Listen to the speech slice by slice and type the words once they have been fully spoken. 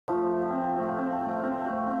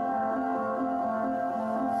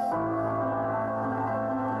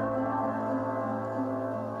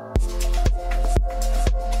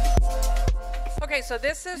Okay, so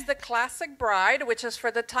this is the classic bride, which is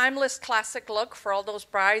for the timeless classic look for all those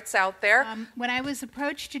brides out there. When I was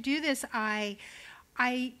approached to do this, I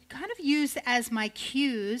kind of used as my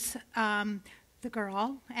cues the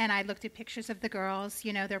girl, and I looked at pictures of the girls,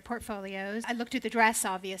 you know, their portfolios. I looked at the dress,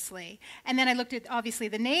 obviously, and then I looked at, obviously,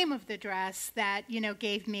 the name of the dress that, you know,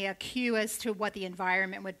 gave me a cue as to what the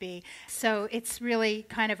environment would be. So it's really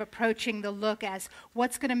kind of approaching the look as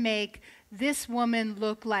what's going to make this woman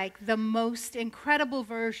look like the most incredible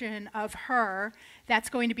version of her that's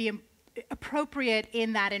going to be appropriate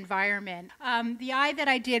in that environment. The eye that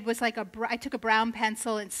I did was like I took a brown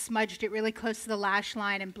pencil and smudged it really close to the lash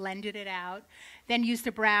line and blended it out. Then used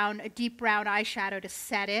a deep brown eyeshadow to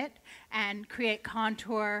set it and create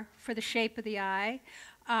contour for the shape of the eye.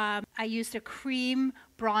 I used a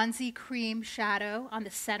bronzy cream shadow on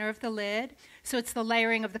the center of the lid. So it's the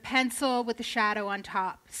layering of the pencil with the shadow on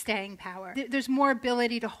top, staying power. There's more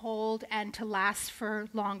ability to hold and to last for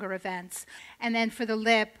longer events. And then for the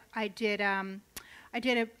lip, I did an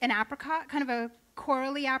apricot, kind of a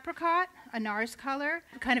corally apricot, a NARS color,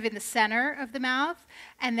 kind of in the center of the mouth.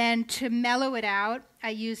 And then to mellow it out,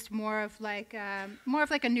 I used more of like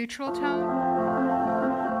a neutral tone.